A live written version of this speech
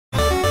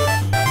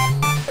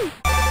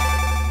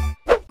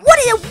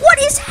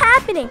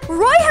happening?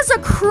 Roy has a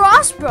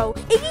crossbow.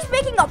 Iggy's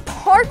making a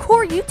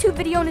parkour YouTube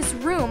video in his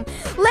room.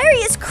 Larry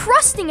is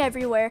crusting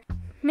everywhere.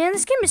 Man,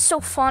 this game is so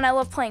fun. I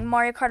love playing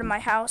Mario Kart in my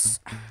house.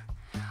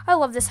 I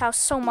love this house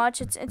so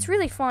much. It's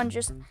really fun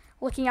just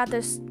looking at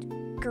this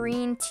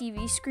green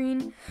TV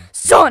screen.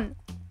 Son!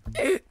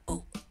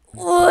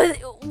 What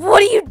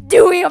are you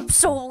doing? I'm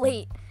so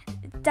late.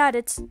 Dad,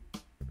 it's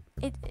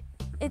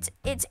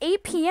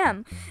 8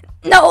 p.m.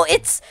 No,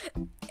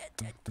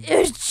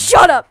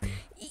 shut up.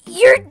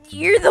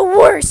 You're the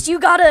worst. You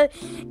gotta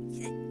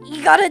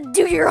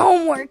do your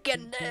homework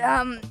and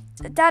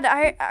Dad,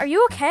 are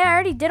you okay? I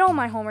already did all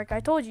my homework. I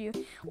told you.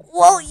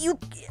 Well,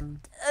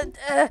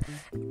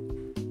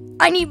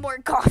 I need more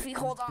coffee.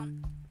 Hold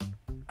on.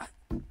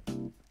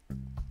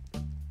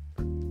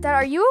 Dad,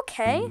 are you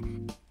okay?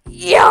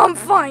 Yeah, I'm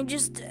fine.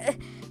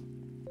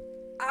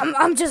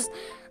 I'm just.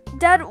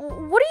 Dad,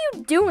 what are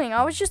you doing?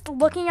 I was just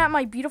looking at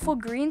my beautiful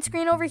green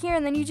screen over here,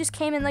 and then you just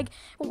came in like,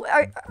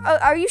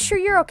 are you sure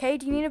you're okay?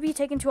 Do you need to be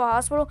taken to a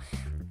hospital?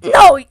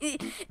 No!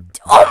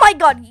 Oh my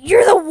god,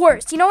 you're the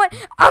worst. You know what?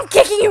 I'm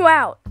kicking you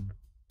out.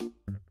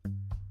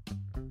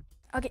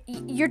 Okay,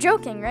 you're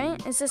joking,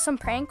 right? Is this some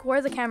prank? Where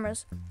are the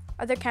cameras?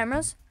 Are there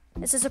cameras?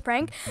 Is this a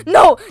prank?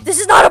 No, this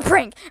is not a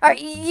prank. All right,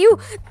 you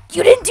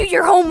didn't do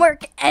your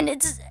homework, and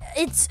it's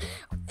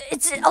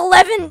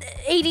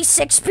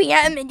 11:86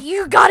 p.m. and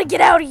you gotta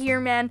get out of here,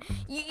 man.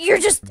 You're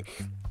just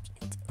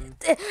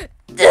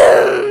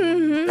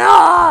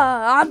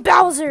I'm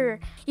Bowser.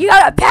 You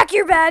gotta pack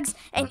your bags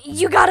and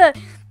you gotta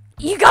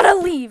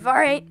leave. All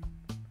right.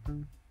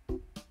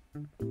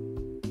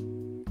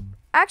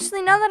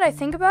 Actually, now that I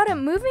think about it,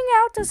 moving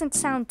out doesn't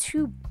sound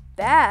too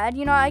bad.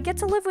 You know, I get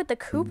to live with the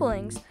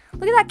Koopalings.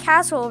 Look at that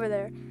castle over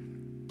there.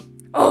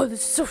 Oh, this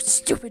is so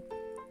stupid.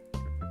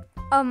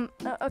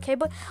 Okay,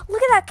 but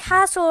look at that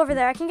castle over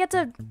there. I can get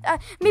to,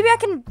 maybe I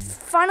can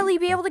finally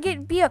be able to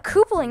be a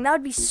Koopaling. That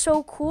would be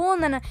so cool.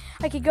 And then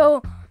I could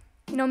go,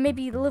 you know,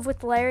 maybe live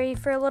with Larry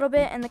for a little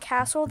bit in the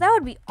castle. That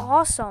would be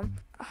awesome.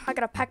 I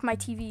gotta pack my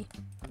TV.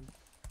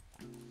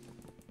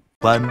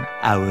 1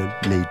 hour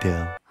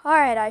later.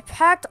 Alright, I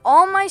packed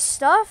all my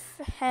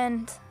stuff,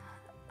 and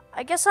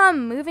I guess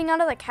I'm moving out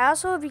of the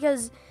castle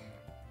because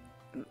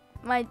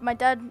my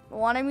dad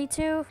wanted me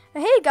to.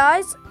 Hey,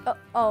 guys.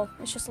 Oh,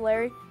 it's just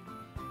Larry.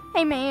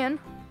 Hey, man.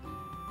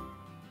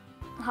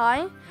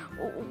 Hi.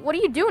 What are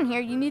you doing here?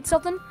 You need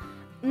something?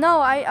 No,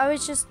 I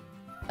was just,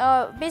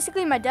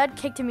 basically my dad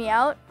kicked me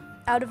out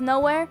of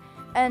nowhere,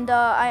 and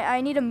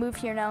I need to move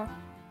here now.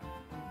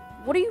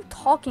 What are you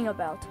talking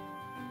about?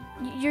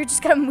 You're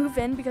just gonna move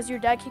in because your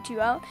dad kicked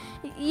you out?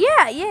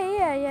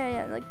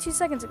 Yeah, like 2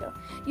 seconds ago.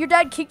 Your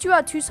dad kicked you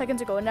out 2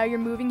 seconds ago, and now you're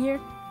moving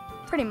here?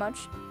 Pretty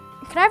much.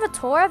 Can I have a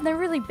tour? I've never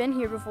really been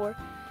here before.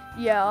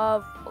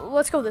 Yeah,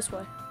 let's go this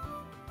way.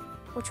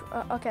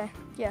 Okay,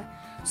 yeah.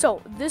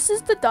 So, this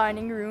is the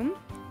dining room.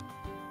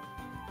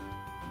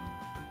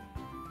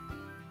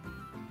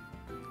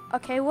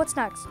 Okay, what's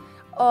next?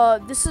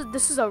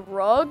 This is a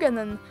rug, and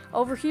then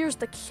over here's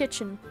the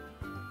kitchen.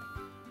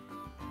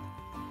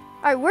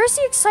 Alright, where's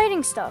the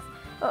exciting stuff?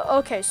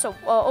 Okay, so,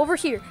 over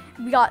here,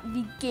 we got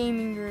the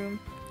gaming room.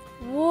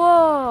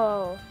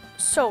 Whoa!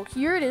 So,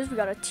 here it is. We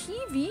got a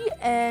TV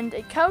and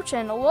a couch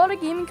and a lot of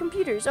gaming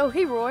computers. Oh,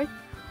 hey, Roy.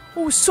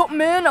 Oh, what's up,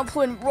 man? I'm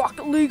playing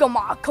Rocket League on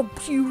my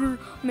computer.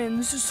 Man,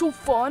 this is so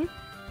fun.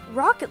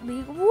 Rocket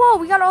League? Whoa,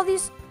 we got all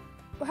these.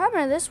 What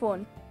happened to this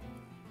one?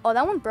 Oh,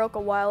 that one broke a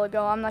while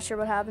ago. I'm not sure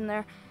what happened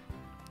there.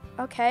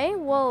 Okay,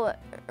 well,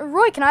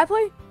 Roy, can I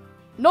play?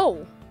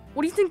 No.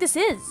 What do you think this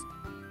is?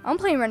 I'm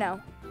playing right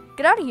now.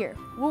 Get out of here.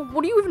 Well,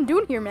 what are you even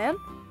doing here, man?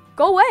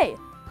 Go away.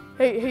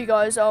 Hey,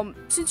 guys,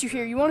 since you're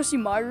here, you want to see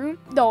my room?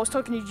 No, I was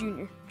talking to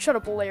Junior. Shut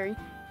up, Larry.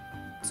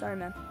 Sorry,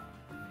 man.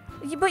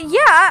 But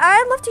yeah,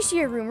 I'd love to see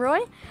your room,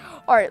 Roy.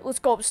 Alright, let's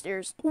go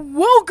upstairs.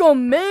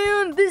 Welcome,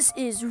 man. This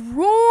is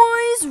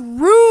Roy's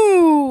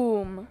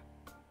room.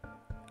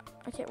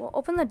 Okay, well,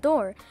 open the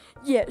door.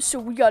 Yeah, so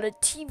we got a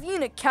TV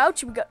and a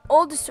couch. We got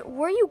all this.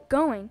 Where are you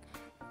going?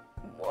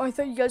 Well, I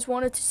thought you guys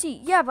wanted to see.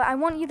 Yeah, but I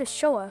want you to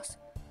show us.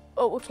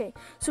 Oh, okay.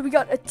 So we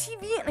got a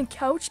TV and a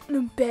couch and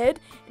a bed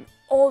and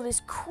all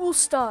this cool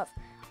stuff.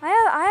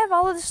 I have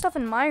all of this stuff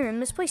in my room.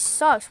 This place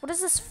sucks. What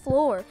is this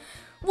floor?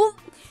 Well,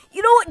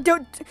 you know what,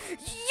 dude?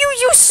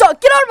 You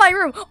suck. Get out of my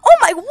room. Oh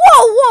my!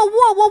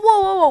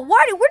 Whoa!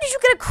 Where did you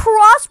get a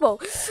crossbow?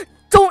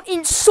 Don't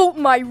insult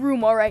my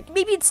room, all right?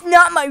 Maybe it's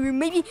not my room.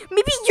 Maybe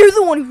you're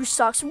the one who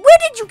sucks. Where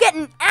did you get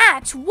an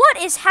axe? What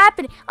is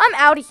happening? I'm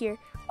out of here.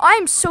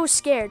 I'm so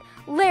scared.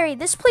 Larry,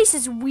 this place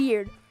is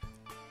weird.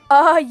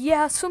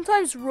 Yeah,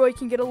 sometimes Roy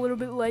can get a little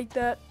bit like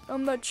that.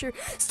 I'm not sure.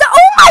 Stop!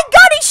 Oh my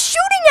god, he's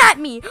shooting at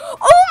me!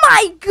 Oh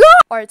my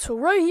god! Alright, so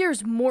right here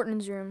is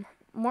Morton's room.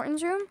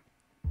 Morton's room?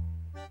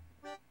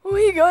 Oh,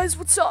 hey guys,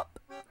 what's up?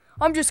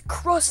 I'm just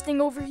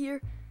crusting over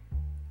here.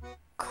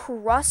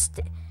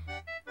 Crusting?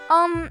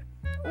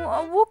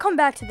 We'll come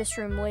back to this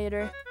room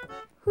later.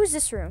 Who's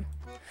this room?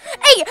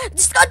 Hey,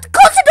 just close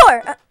the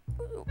door!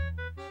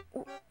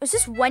 Is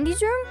this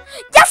Wendy's room?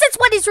 Yes, it's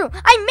Wendy's room!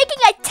 I'm making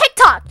a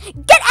TikTok!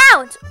 Get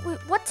out! Wait,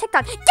 what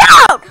TikTok? Get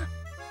out!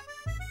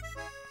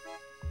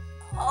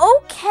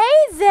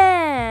 Okay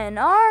then.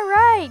 All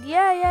right.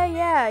 Yeah.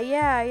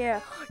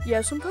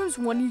 Yeah, sometimes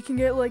Wendy can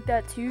get like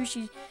that too.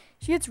 She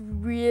gets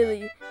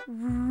really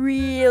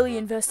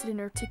invested in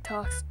her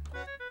TikToks.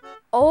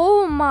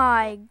 Oh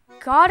my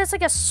god, it's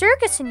like a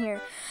circus in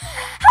here.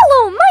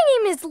 Hello, my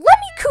name is Larry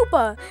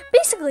Koopa.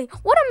 Basically,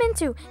 what I'm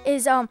into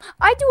is I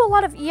do a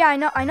lot of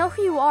I know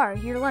who you are.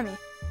 You're Lemmy.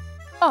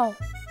 Oh.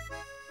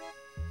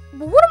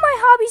 But one of my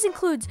hobbies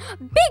includes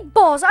big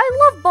balls.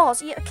 I love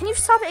balls. Yeah, can you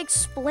stop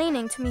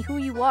explaining to me who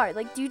you are?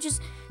 Like,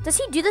 does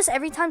he do this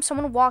every time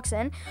someone walks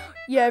in?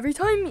 Yeah, every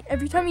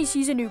time he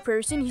sees a new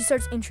person, he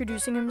starts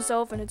introducing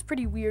himself, and it's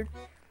pretty weird.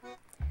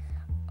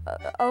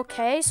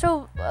 Okay,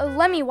 so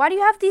Lemmy, why do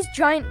you have these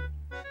giant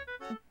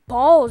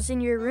balls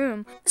in your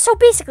room? So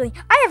basically,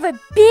 I have a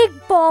big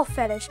ball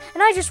fetish,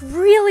 and I just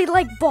really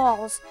like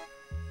balls.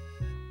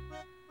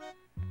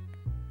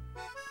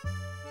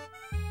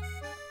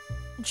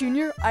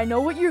 Junior, I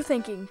know what you're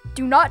thinking.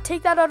 Do not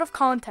take that out of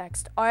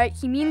context, alright?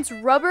 He means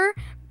rubber,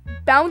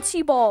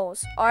 bouncy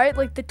balls, alright?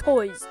 Like the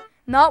toys.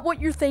 Not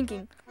what you're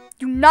thinking.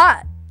 Do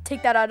not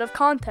take that out of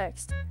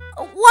context.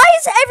 Why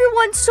is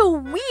everyone so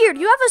weird?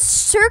 You have a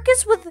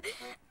circus with...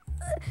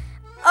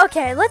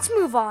 Okay, let's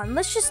move on.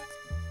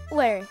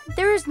 Larry,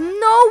 there is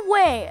no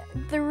way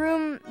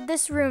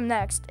this room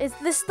next, this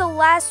is the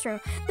last room.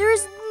 There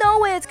is no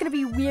way it's gonna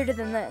be weirder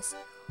than this.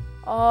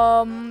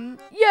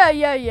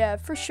 Yeah,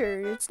 for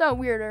sure. It's not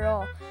weird at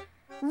all.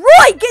 Roy,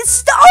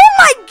 oh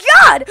my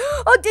god!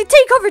 Oh,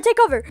 take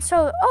cover.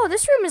 So,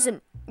 this room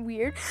isn't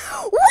weird.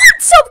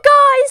 What's up,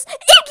 guys?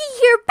 Iggy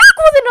here, back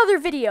with another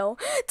video.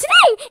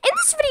 Today, in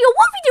this video,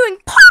 we'll be doing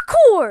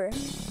parkour.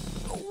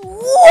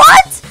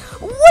 What?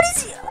 What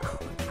is it?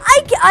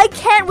 I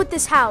can't with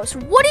this house.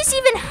 What is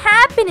even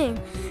happening?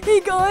 Hey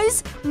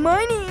guys,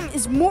 my name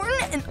is Morton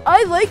and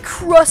I like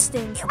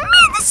crusting.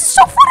 Man, this is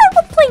so fun. I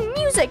love playing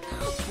music.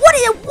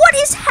 What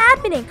is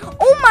happening?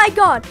 Oh my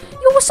god.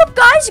 Yo, what's up,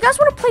 guys? You guys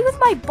want to play with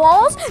my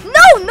balls?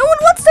 No one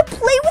wants to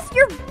play with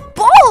your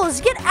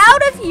balls. Get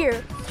out of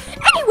here.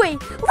 Anyway,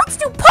 let's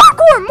do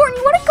parkour. Morton,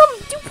 you want to come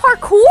do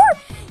parkour?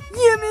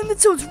 Yeah, man, that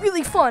sounds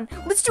really fun.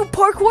 Let's do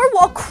parkour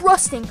while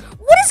crusting.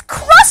 What is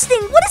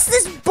crusting? What is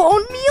this,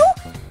 bone meal?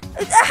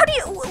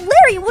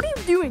 Larry, what are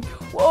you doing?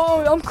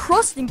 Whoa, I'm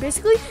crusting.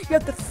 Basically, you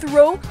have to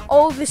throw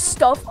all of this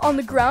stuff on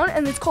the ground,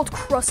 and it's called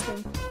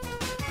crusting.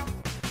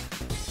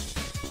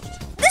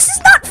 This is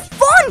not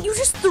fun! You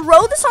just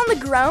throw this on the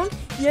ground?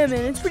 Yeah,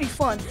 man, it's pretty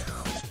fun.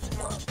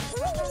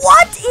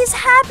 What is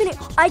happening?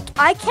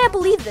 I can't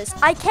believe this.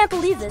 I can't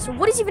believe this.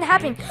 What is even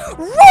happening?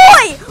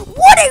 Roy!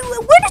 Where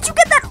did you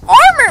get that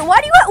armor?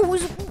 Where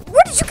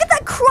did you get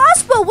that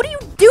crossbow? What are you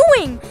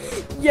doing?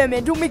 Yeah,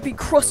 man, don't make me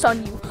crust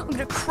on you. I'm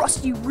gonna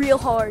crust you real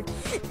hard.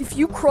 If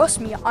you crust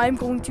me, I'm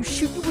going to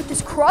shoot you with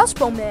this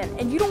crossbow, man,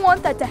 and you don't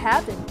want that to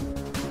happen.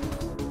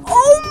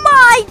 Oh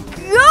my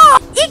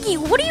god! Iggy,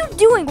 what are you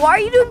doing? Why are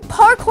you doing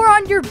parkour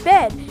on your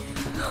bed?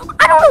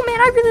 I don't know, man.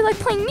 I really like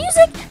playing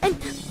music, and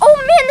oh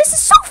man, this is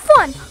so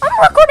fun. I'm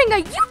recording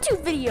a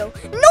YouTube video.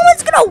 No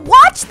one's gonna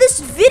watch this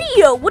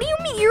video. What do you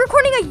mean? You're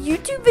recording a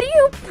YouTube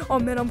video? Oh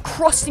man, I'm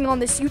crusting on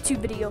this YouTube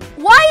video.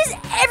 Why is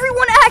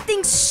everyone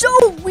acting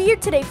so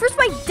weird today? First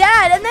my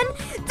dad, and then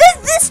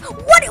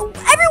what?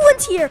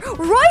 Everyone's here.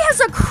 Roy has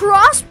a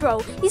crossbow.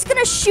 He's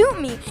gonna shoot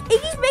me.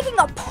 Iggy's making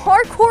a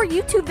parkour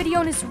YouTube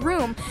video in his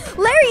room.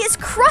 Larry is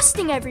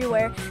crusting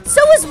everywhere.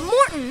 So is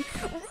Morton.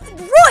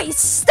 Roy,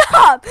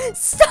 stop!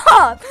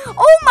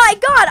 Oh my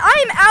god,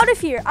 I am out of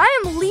here.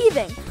 I am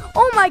leaving.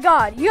 Oh my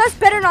god, you guys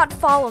better not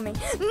follow me.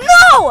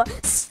 No!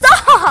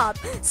 Stop!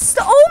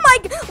 Oh my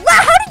god,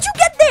 how did you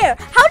get there?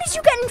 How did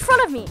you get in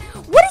front of me?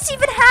 What is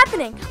even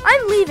happening?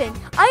 I'm leaving.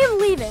 I am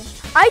leaving.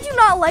 I do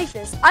not like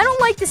this. I don't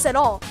like this at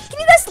all. Can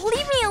you guys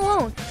leave me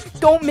alone?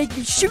 Don't make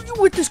me shoot you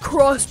with this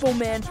crossbow,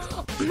 man.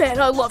 Man,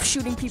 I love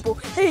shooting people.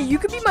 Hey, you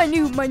could be my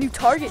new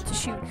target to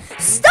shoot.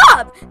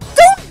 Stop!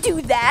 Don't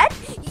do that!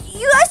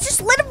 You guys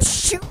just let him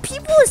shoot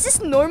people? Is this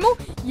normal?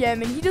 Yeah,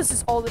 man, he does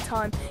this all the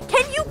time.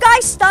 Can you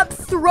guys stop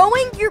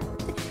throwing your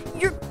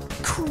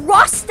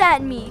crust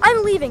at me?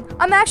 I'm leaving.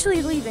 I'm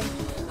actually leaving.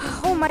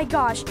 Oh my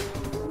gosh.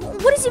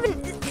 What is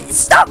even...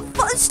 Stop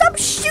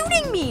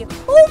shooting me!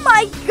 Oh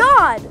my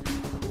god!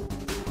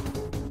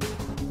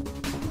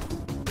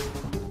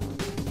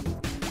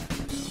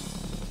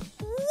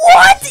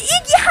 What?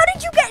 Iggy, how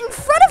did you get in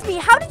front of me?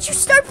 How did you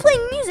start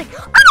playing music?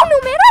 I don't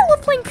know, man. I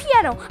love playing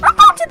piano. I'm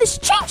going to this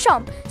chain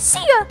chomp. See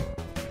ya.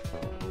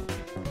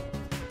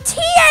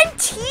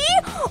 TNT?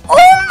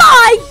 Oh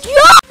my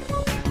god!